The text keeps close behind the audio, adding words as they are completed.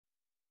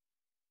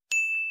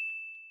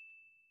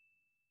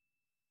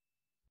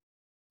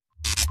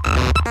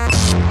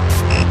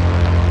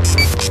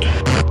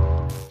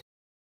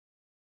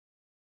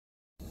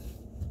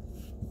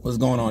What's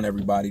going on,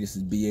 everybody? This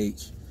is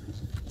BH.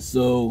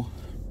 So,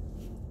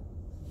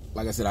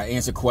 like I said, I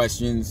answer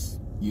questions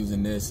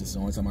using this. It's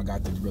the only time I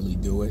got to really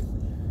do it.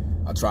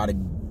 I try to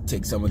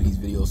take some of these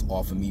videos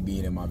off of me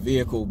being in my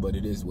vehicle, but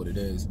it is what it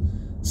is.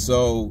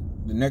 So,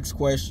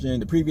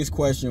 the previous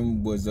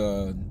question was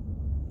a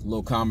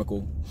little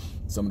comical.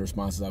 Some of the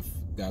responses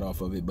I've got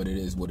off of it, but it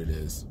is what it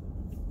is.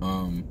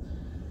 Now,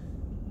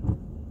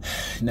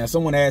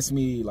 someone asked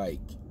me, like,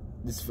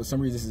 this for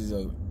some reason, this is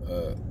a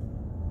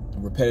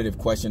repetitive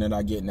question that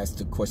I get, and that's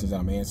the questions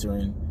I'm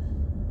answering.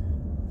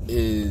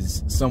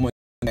 Is someone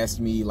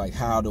asked me, like,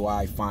 how do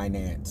I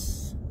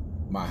finance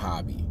my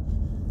hobby?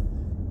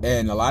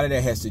 And a lot of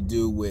that has to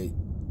do with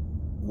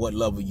what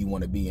level you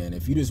want to be in.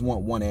 If you just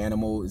want one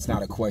animal, it's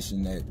not a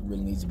question that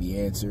really needs to be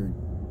answered.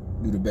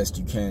 Do the best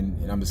you can,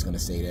 and I'm just going to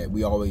say that.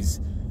 We always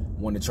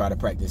want to try to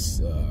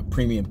practice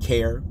premium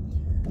care,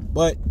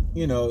 but,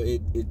 you know,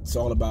 it's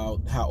all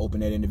about how open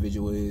that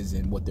individual is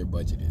and what their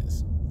budget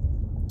is.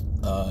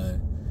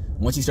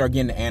 Once you start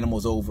getting the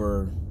animals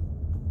over,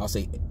 I'll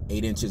say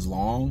 8 inches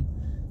long,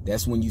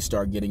 that's when you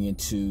start getting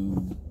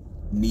into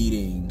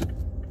needing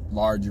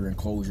larger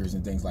enclosures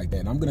and things like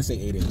that. And I'm going to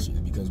say 8 inches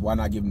because why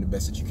not give them the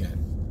best that you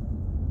can?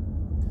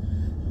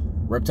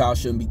 Reptiles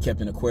shouldn't be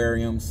kept in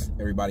aquariums.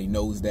 Everybody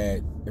knows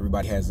that.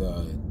 Everybody has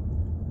a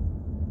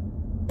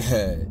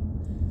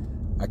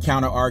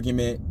counter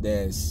argument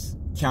that's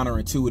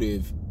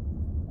counterintuitive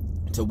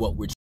to what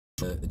we're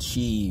trying to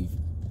achieve,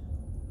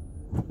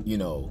 you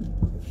know,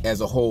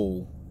 as a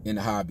whole in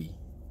the hobby.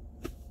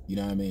 You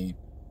know what I mean?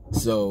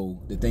 So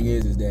the thing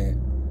is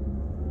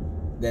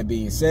that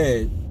being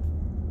said,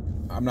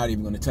 I'm not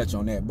even going to touch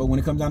on that. But when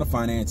it comes down to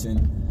financing,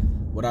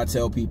 what I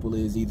tell people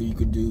is either you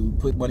could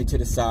put money to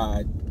the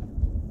side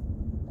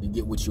and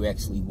get what you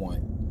actually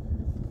want.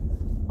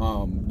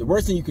 The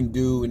worst thing you can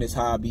do in this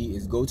hobby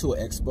is go to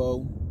an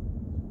expo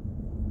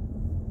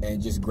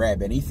and just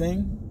grab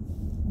anything.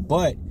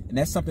 And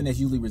that's something that's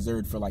usually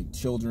reserved for like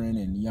children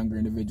and younger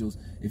individuals.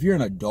 If you're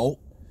an adult,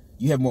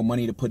 you have more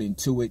money to put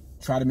into it.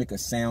 Try to make a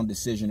sound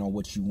decision on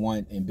what you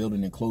want and build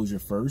an enclosure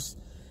first.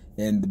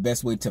 And the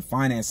best way to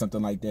finance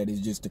something like that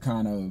is just to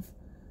kind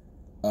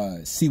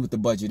of see what the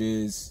budget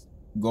is.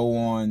 Go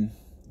on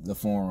the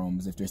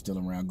forums if they're still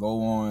around.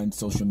 Go on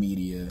social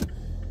media.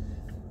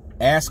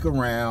 Ask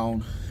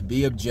around.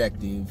 Be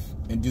objective.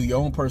 And do your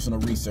own personal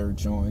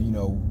research on, you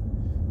know,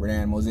 where the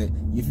animal is.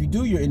 If you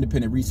do your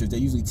independent research, that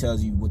usually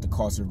tells you what the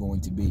costs are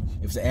going to be.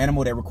 If it's an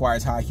animal that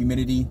requires high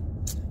humidity,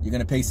 you're going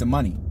to pay some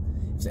money.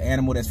 If it's an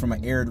animal that's from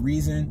an arid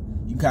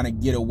region, you kind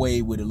of get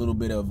away with a little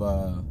bit of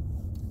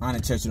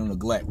unintentional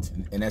neglect,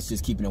 and that's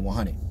just keeping it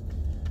 100.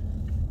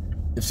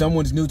 If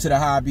someone's new to the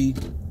hobby,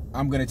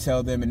 I'm going to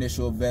tell them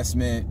initial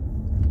investment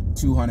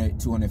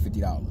 $200,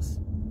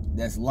 $250.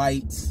 That's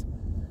lights,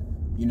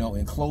 you know,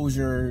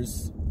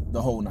 enclosures,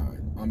 the whole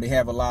nine. They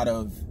have a lot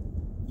of,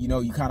 you know,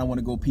 you kind of want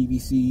to go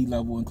PVC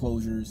level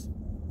enclosures.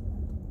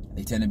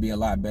 They tend to be a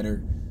lot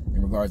better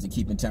in regards to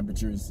keeping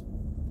temperatures.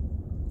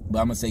 But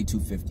I'm going to say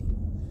 $250.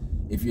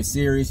 If you're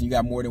serious and you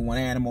got more than one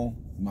animal,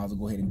 you might as well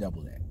go ahead and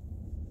double that.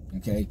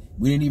 Okay?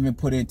 We didn't even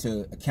put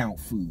into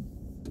account food.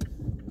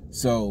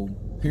 So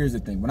here's the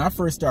thing. When I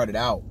first started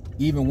out,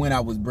 even when I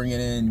was bringing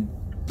in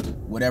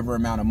whatever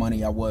amount of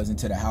money I was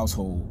into the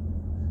household,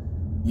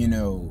 you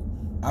know,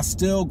 I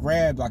still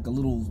grabbed like a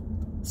little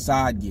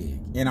side gig.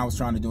 And I was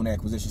trying to do an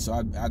acquisition. So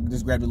I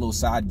just grabbed a little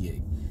side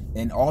gig.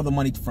 And all the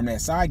money from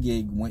that side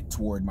gig went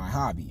toward my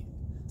hobby.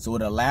 So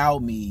it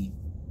allowed me,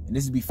 and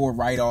this is before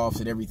write-offs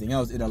and everything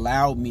else, it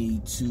allowed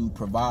me to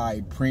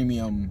provide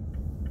premium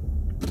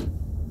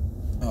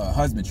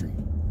husbandry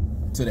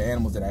to the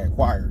animals that I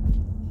acquired.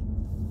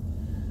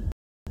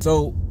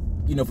 So,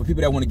 you know, for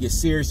people that want to get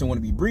serious and want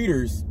to be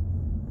breeders,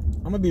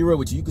 I'm going to be real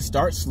with you. You can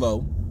start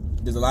slow.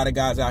 There's a lot of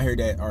guys out here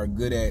that are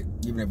good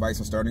at giving advice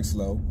on starting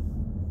slow.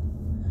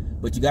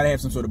 But you got to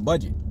have some sort of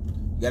budget.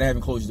 You got to have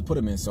enclosures to put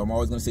them in. So I'm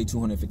always going to say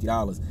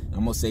 $250. I'm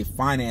going to say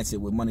finance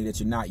it with money that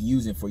you're not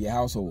using for your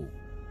household.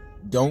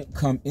 Don't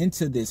come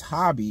into this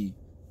hobby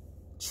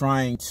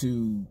trying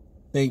to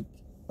think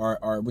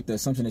or with the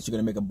assumption that you're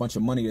going to make a bunch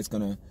of money that's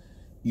going to,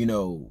 you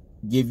know,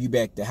 give you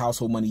back the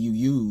household money you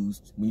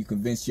used when you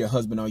convinced your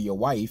husband or your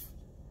wife,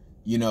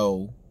 you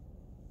know,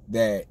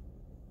 that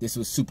this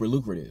was super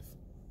lucrative.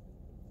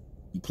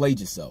 You played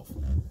yourself.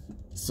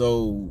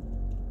 So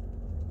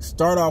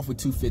start off with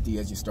 $250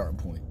 as your starting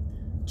point.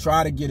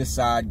 Try to get a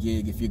side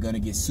gig if you're going to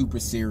get super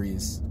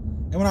serious.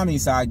 And when I mean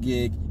side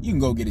gig, you can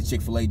go get a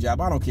Chick-fil-A job.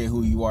 I don't care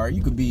who you are.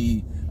 You could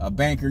be a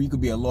banker. You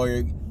could be a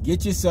lawyer.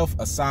 Get yourself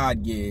a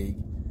side gig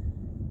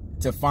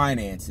to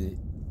finance it,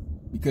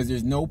 because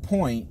there's no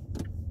point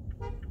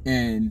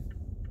in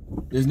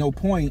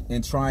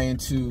trying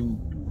to,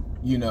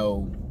 you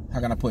know, how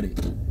can I put it?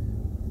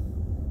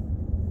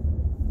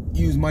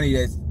 Use money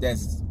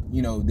that's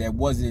you know, that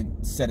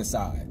wasn't set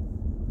aside.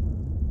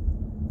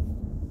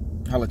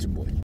 Holla at your boy.